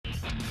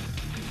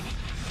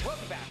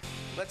Welcome back.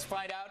 Let's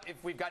find out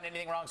if we've gotten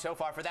anything wrong so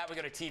far. For that, we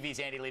go to TV's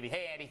Andy Levy.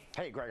 Hey, Andy.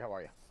 Hey, Greg, how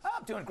are you? Oh,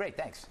 I'm doing great,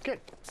 thanks.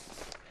 Good.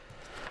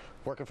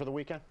 Working for the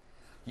weekend?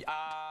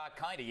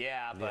 Kind of,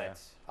 yeah, but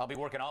I'll be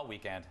working all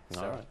weekend.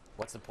 So right.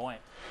 What's the point?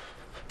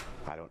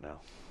 I don't know.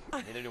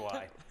 Neither do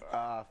I.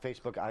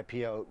 Facebook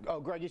IPO. Oh,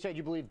 Greg, you said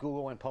you believe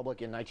Google went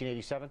public in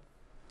 1987?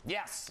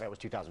 Yes. That was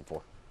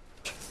 2004.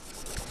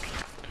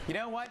 You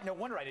know what? No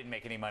wonder I didn't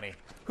make any money.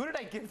 Who did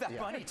I give that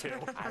money to?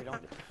 I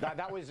don't.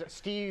 That was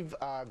Steve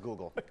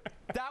Google.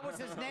 That was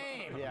his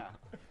name. Yeah.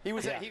 He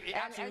was. Yeah.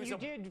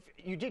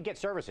 You did get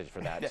services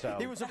for that. So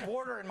he was a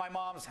boarder in my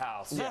mom's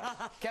house. Yeah.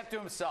 Kept to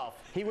himself.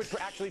 He would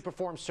actually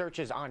perform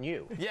searches on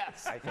you.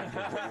 Yes. I think is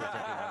what you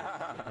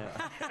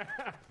were thinking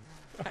of.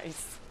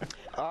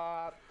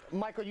 Nice.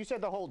 Michael, you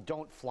said the whole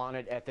 "don't flaunt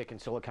it" ethic in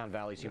Silicon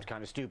Valley seems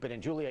kind of stupid,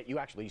 and Juliet, you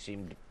actually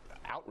seemed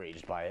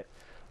outraged by it.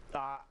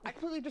 I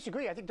completely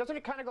disagree. I think, doesn't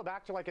it kind of go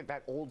back to like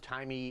that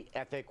old-timey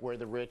ethic where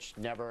the rich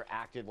never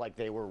acted like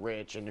they were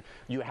rich and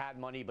you had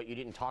money but you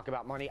didn't talk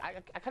about money?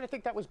 I kind of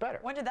think that was better.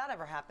 When did that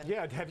ever happen?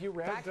 Yeah, have you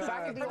read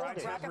back in the old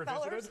days.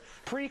 Rockefellers?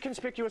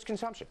 Pre-conspicuous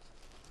consumption.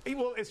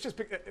 Well, it's just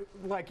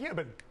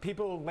but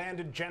people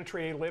landed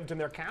gentry, lived in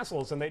their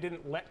castles, and they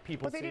didn't let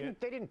people But they see didn't. it.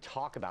 They didn't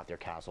talk about their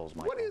castles,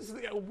 Michael. What is?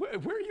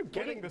 Where are you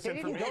getting this They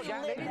didn't information?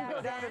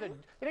 go down. They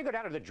didn't go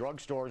down to the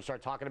drugstore and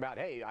start talking about,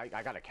 hey,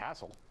 I got a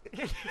castle.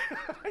 Because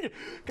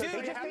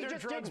they have their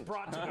drugs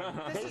brought to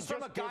them. This is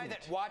from a guy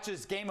that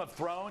watches Game of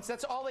Thrones.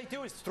 That's all they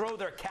do is throw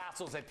their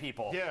castles at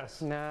people.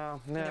 Yes.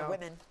 No. They're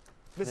women.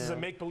 This is a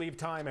make-believe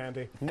time,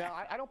 Andy. No,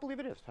 I don't believe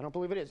it is. I don't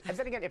believe it is. And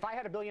then again, if I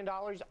had $1 billion,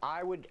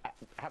 I would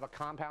have a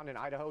compound in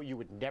Idaho. You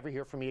would never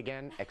hear from me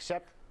again,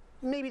 except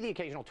maybe the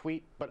occasional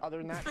tweet. But other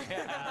than that,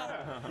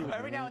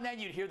 Every now and then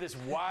you'd hear this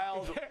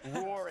wild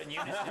roar in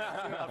unison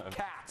of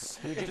cats.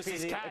 Just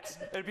these cats.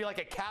 It'd be like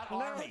a cat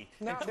army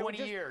in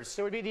 20 years.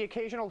 There would be the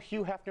occasional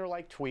Hugh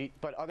Hefner-like tweet,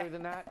 but other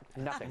than that,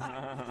 nothing.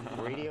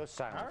 Radio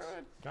silence.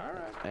 All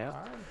right. Yeah.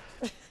 All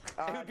right.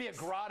 It would be a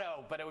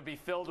grotto, but it would be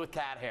filled with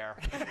cat hair.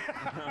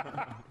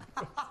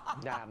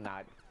 Nah, I'm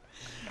not.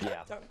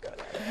 Yeah. Don't go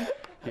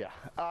there.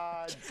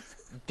 Yeah.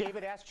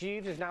 David Ask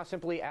Jeeves is now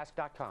simply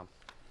ask.com.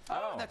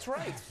 Oh, that's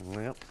right.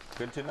 Yep.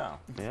 Good to know.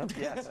 Yep.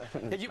 Yes.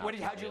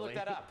 How'd you look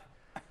that up?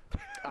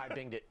 I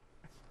binged it.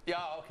 Yeah,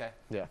 okay.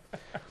 Yeah.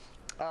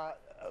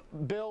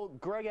 Bill,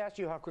 Greg asked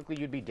you how quickly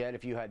you'd be dead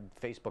if you had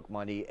Facebook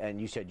money, and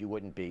you said you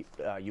wouldn't be.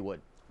 You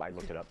would. I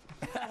looked it up.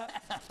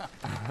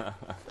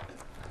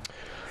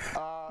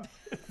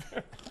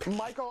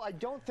 Michael, I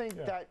don't think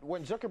that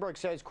when Zuckerberg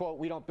says, quote,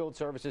 we don't build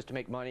services to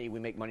make money, we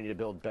make money to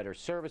build better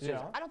services,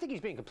 I don't think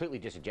he's being completely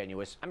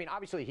disingenuous. I mean,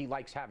 obviously he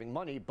likes having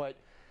money, but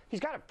he's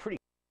got a pretty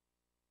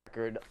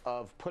record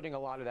of putting a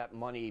lot of that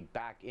money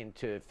back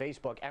into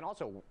Facebook and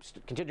also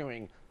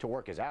continuing to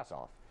work his ass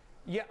off.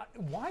 Yeah,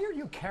 why are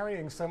you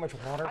carrying so much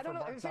water? I don't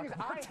know. The thing is,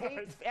 I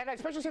hate, and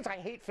especially since I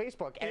hate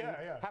Facebook and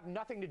have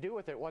nothing to do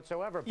with it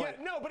whatsoever.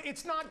 But no, but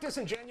it's not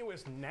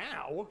disingenuous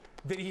now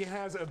that he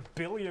has $1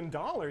 billion.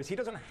 He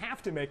doesn't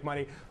have to make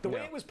money. The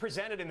way it was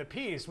presented in the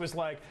piece was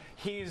like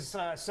he's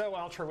so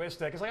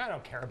altruistic. It's like, I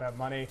don't care about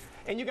money.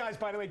 And you guys,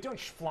 by the way, don't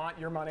flaunt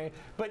your money.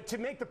 But to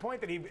make the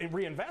point that he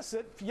reinvests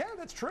it, yeah,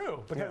 that's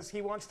true because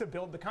he wants to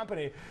build the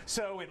company.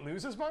 So it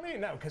loses money?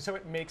 No, because so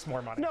it makes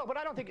more money. No, but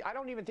I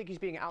don't even think he's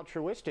being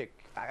altruistic.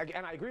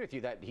 And I agree with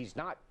you that he's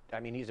not. I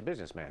mean, he's a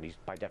businessman. He's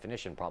by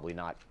definition probably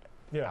not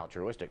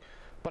altruistic.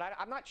 But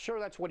I'm not sure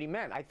that's what he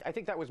meant. I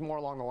think that was more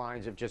along the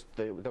lines of just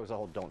there was a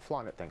whole "don't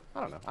flaunt it" thing.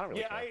 I don't know. I don't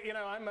really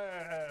care. I'm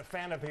a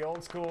fan of the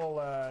old school.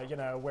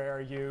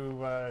 Where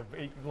you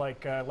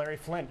like Larry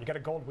Flint. You got a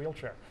gold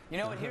wheelchair. You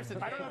know what? Here's the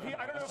thing. I don't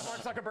know if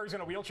Mark Zuckerberg's in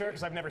a wheelchair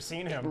because I've never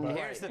seen him. But.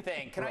 Here's the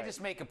thing. Can I just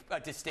make a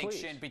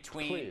distinction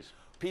between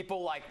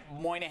people like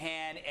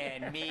Moynihan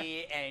and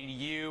me and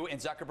you and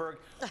Zuckerberg?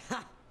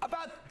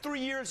 About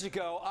 3 years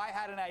ago, I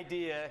had an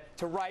idea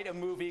to write a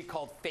movie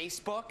called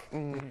Facebook,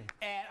 and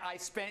I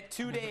spent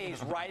 2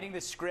 days writing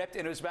the script,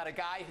 and it was about a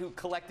guy who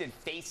collected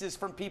faces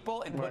from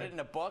people and put it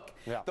in a book.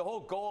 Yeah. The whole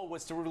goal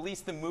was to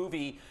release the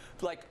movie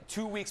like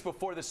 2 weeks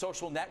before The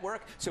Social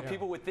Network, so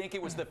people would think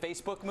it was the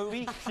Facebook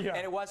movie, and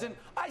it wasn't.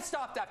 I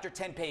stopped after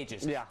 10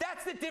 pages. Yeah.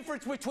 That's the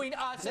difference between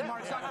us and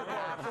Mark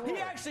Zuckerberg. He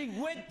actually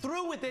went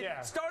through with it,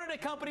 started a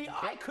company.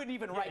 I couldn't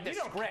even write the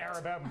script. You don't care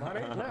about money.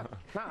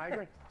 No, I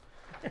agree.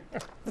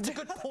 That's a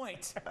good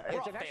point.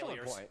 It's an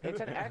excellent point.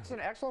 It's an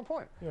excellent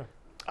point. Yeah.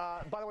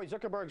 By the way,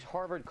 Zuckerberg's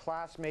Harvard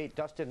classmate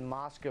Dustin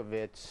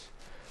Moskovitz,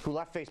 who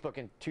left Facebook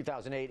in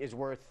 2008, is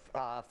worth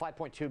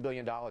 $5.2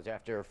 billion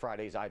after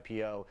Friday's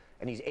IPO,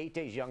 and he's 8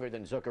 days younger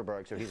than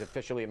Zuckerberg, so he's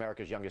officially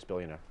America's youngest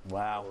billionaire.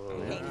 Wow.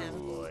 Hate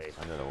him.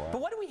 But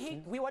what do we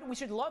hate? We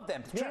should love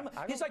them.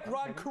 He's like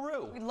Rod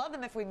Carew. We'd love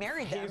him if we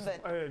married them, He's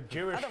but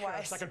Jewish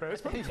otherwise. second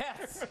baseman.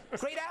 Yes.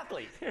 Great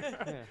athlete.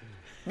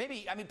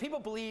 Maybe, I mean, people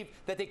believe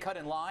that they cut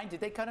in line.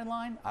 Did they cut in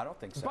line? I don't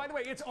think so. By the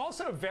way, it's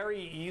also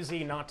very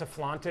easy not to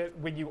flaunt it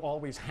when you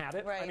always had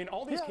it. Right. I mean,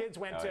 all these kids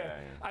went to.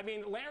 I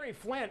mean, Larry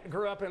Flint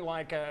grew up up in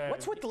like a...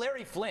 What's with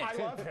Larry Flint? I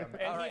love him,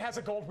 and he has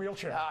a gold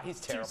wheelchair. He's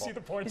terrible. Do you see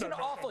the point? He's an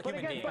awful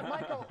human being. But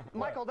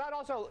Michael, that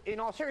also, in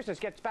all seriousness,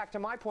 gets back to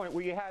my point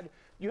where you had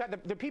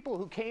the people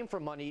who came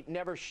from money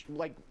never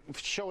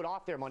showed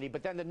off their money,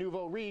 but then the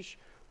nouveau riche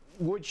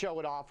would show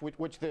it off,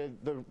 which the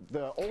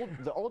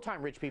old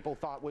time rich people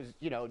thought was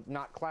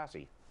not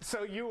classy.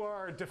 So you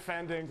are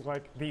defending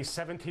like the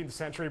 17th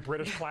century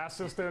British class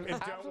system and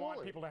don't Absolutely.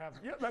 want people to have...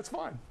 Yeah, that's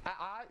fine.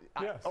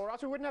 Yes. Or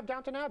else we wouldn't have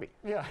Downton Abbey.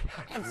 Yeah.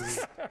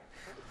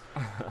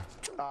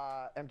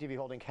 MTV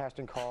holding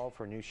casting call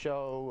for a new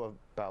show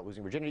about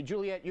losing virginity.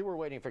 Juliet, you were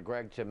waiting for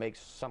Greg to make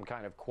some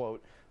kind of,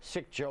 quote,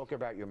 sick joke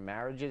about your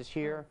marriages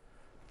here,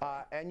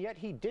 and yet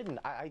he didn't.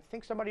 I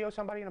think somebody owes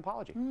somebody an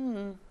apology.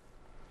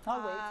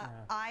 I'll wait.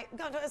 I'm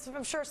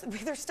sure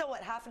there's still,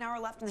 what, half an hour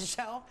left in the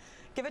show?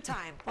 Give it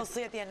time. We'll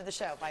see at the end of the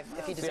show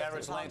if he The deserves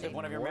average an length of apology.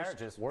 one of your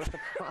marriages. Worst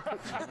apology.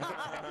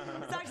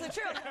 It's actually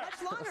true.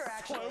 Much longer,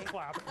 actually. Slow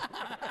clap.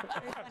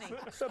 Very funny.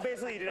 So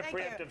basically, you did a Thank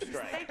you. preemptive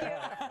strike. Thank you. There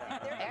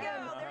you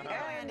go. There you go,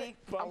 Andy.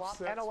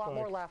 And a lot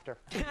more laughter.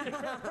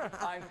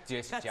 I'm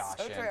just joshing.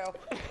 So true.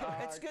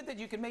 It's good that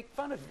you can make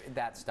fun of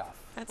that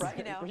stuff. That's, right?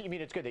 you know. You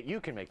mean it's good that you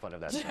can make fun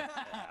of that?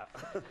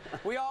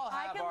 We all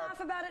I have can our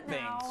laugh about it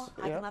now. things.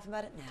 I can laugh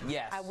about it now.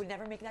 Yes. I would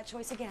never make that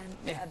choice again.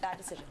 A bad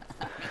decision.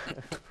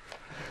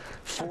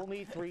 Fool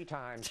me 3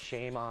 times,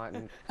 shame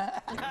on. Fourth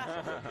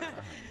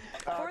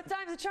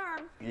time's a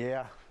charm.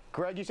 Yeah.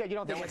 Greg, you said you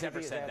don't think one's MTV ever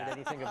has said added that.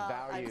 anything of I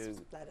value. just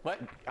let it. What?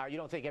 You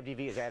don't think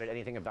MTV has added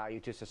anything of value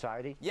to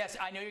society? Yes,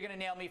 I know you're going to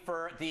nail me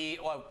for the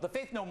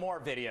Faith No More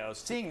videos.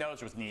 Seeing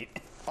those was neat.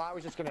 I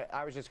was just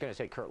gonna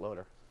say Kurt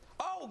Loder.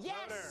 Oh,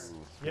 yes!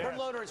 Yes. Kurt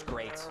Loder is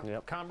great.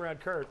 Yep.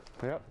 Comrade Kurt.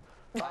 Yep.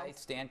 I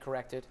stand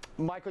corrected.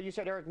 Michael, you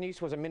said Eric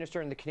Nies was a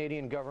minister in the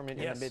Canadian government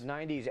Yes. in the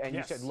mid-'90s, and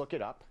Yes. you said look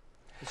it up.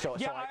 So,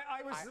 Yeah,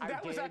 so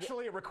that was did.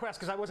 actually a request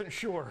because I wasn't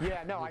sure.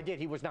 Yeah, no, I did.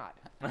 He was not.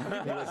 He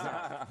was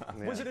not.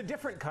 Was it a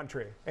different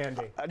country,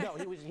 Andy? No,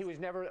 he was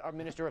never a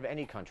minister of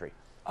any country.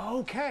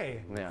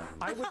 Okay. Yeah.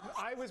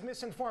 I was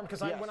misinformed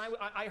because Yes.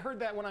 I heard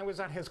that when I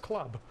was at his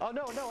club. Oh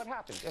no, it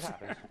happens. It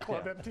happens.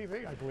 Club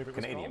MTV, I believe it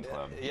was Canadian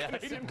called. club. Yes.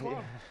 Canadian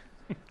club.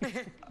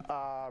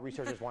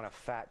 Researchers want a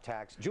fat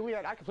tax.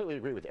 Juliet, I completely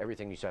agree with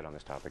everything you said on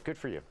this topic. Good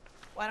for you.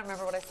 Well, I don't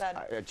remember what I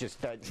said. Just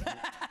that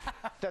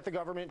the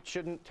government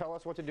shouldn't tell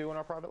us what to do in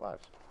our private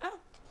lives. Oh,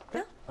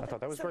 no. I thought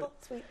that was Simple,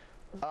 sweet.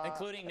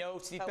 Including no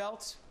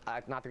seatbelts?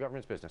 Not the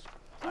government's business.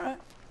 I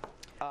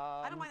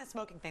don't mind the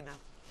smoking thing, though.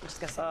 I'm just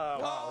gonna say. See, I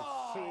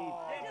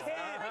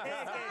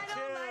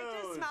don't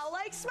like to smell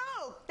like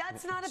smoke.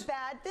 That's not a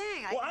bad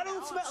thing. Well, I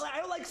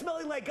don't like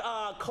smelling like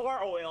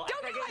car oil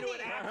Don't after I get get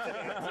into an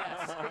accident.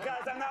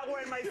 Because I'm not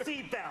wearing my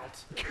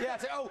seatbelt.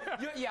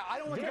 Yeah, I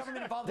don't want the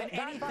government involved in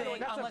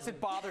anything unless it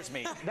bothers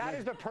me. that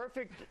is the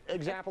perfect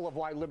example of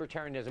why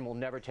libertarianism will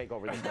never take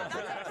over this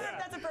country.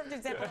 That's a perfect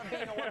example of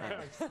being a woman.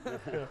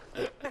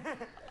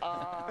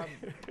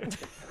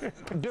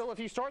 Bill, if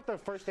you start the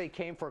first they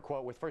came for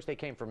quote with first they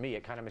came for me,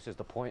 it kind of misses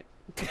the point.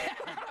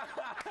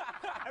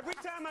 Every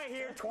time I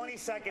hear 20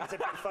 seconds, it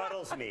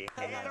befuddles me.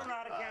 A, I don't know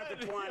how to count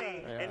to 20,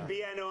 and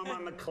B, I know I'm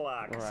on the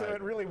clock. So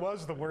it really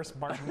was the worst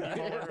Martin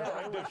Mueller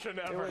rendition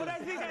ever. But I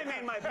think I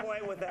made my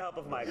point with the help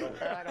of Michael.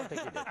 I don't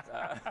think you did.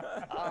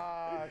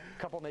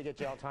 Couple may get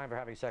jail time for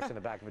having sex in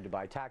the back of a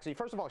Dubai taxi.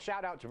 First of all,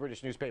 shout out to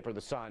British newspaper The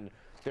Sun.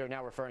 They're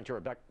now referring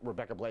to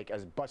Rebecca Blake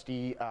as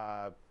Busty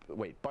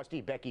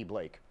Becky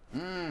Blake.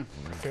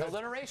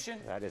 Alliteration.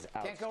 That is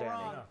outstanding. Can't go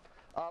wrong.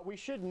 We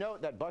should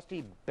note that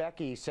Busty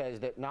Becky says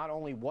that not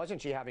only wasn't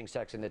she having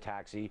sex in the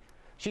taxi,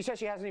 she says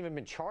she hasn't even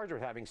been charged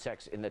with having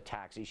sex in the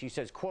taxi. She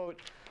says, quote,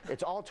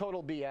 "It's all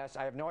total BS.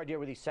 I have no idea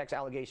where these sex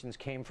allegations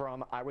came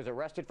from. I was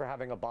arrested for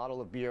having a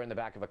bottle of beer in the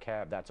back of a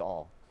cab. That's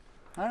all."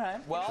 All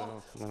right.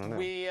 Well,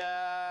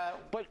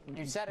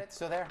 you said it,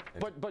 so there.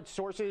 But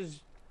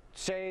sources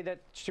say that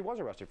she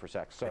was arrested for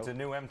sex. So It's a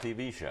new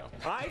MTV show.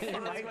 I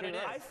what it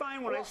is.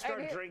 find when I Well,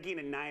 start and drinking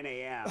at 9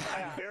 a.m.,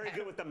 I'm very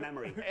good with the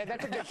memory. and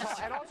that's a good call.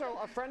 And also,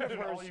 a friend of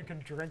hers, All you can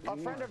drink. a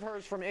friend of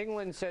hers from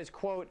England says,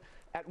 quote,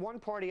 "At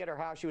one party at her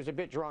house, she was a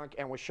bit drunk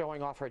and was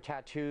showing off her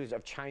tattoos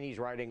of Chinese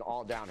writing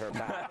all down her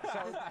back."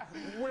 So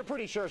we're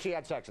pretty sure she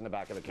had sex in the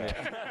back of the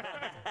cab.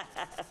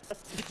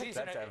 That's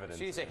evidence.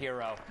 She's a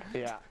hero.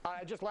 Yeah.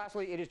 Just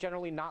lastly, it is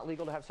generally not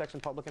legal to have sex in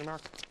public in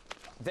America.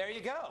 There you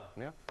go.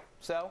 Yeah.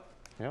 So,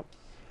 Yep.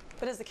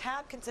 But is the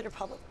cab considered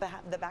public?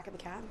 The back of the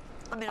cab?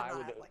 I mean,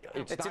 I'm not like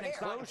It's It's not, an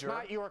it's not- enclosure. It's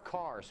not your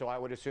car, so I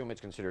would assume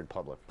it's considered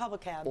public.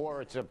 public cab.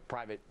 Or it's a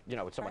private,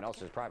 it's someone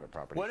else's private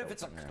property. what so if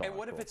it's still not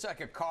what if cool. it's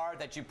like a car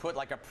that you put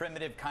like a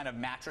primitive kind of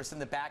mattress in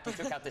the back? You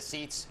took out the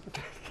seats.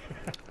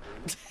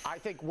 I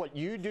think what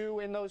you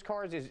do in those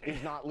cars is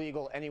not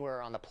legal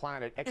anywhere on the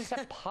planet,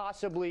 except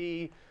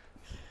possibly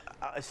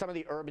some of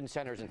the urban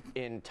centers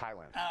in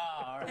Thailand.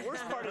 Oh, The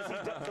worst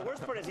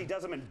part is he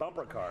does them in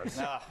bumper cars.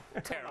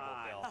 terrible,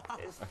 Bill.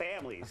 His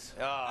families.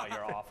 Oh,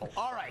 you're awful.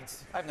 All right.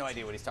 I have no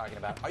idea what he's talking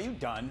about. Are you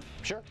done?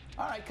 Sure.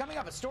 All right, coming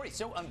up, a story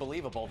so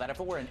unbelievable that if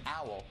it were an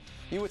owl,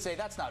 you would say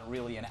that's not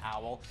really an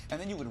owl, and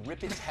then you would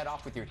rip its head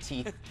off with your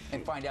teeth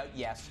and find out,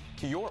 yes,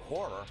 to your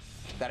horror,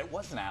 that it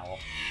was an owl.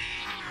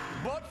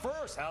 But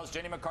first, how's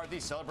Jenny McCarthy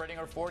celebrating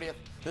her 40th?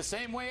 The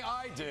same way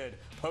I did,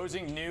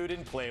 posing nude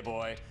in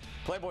Playboy.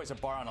 Playboy's a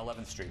bar on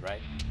 11th Street,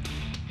 right?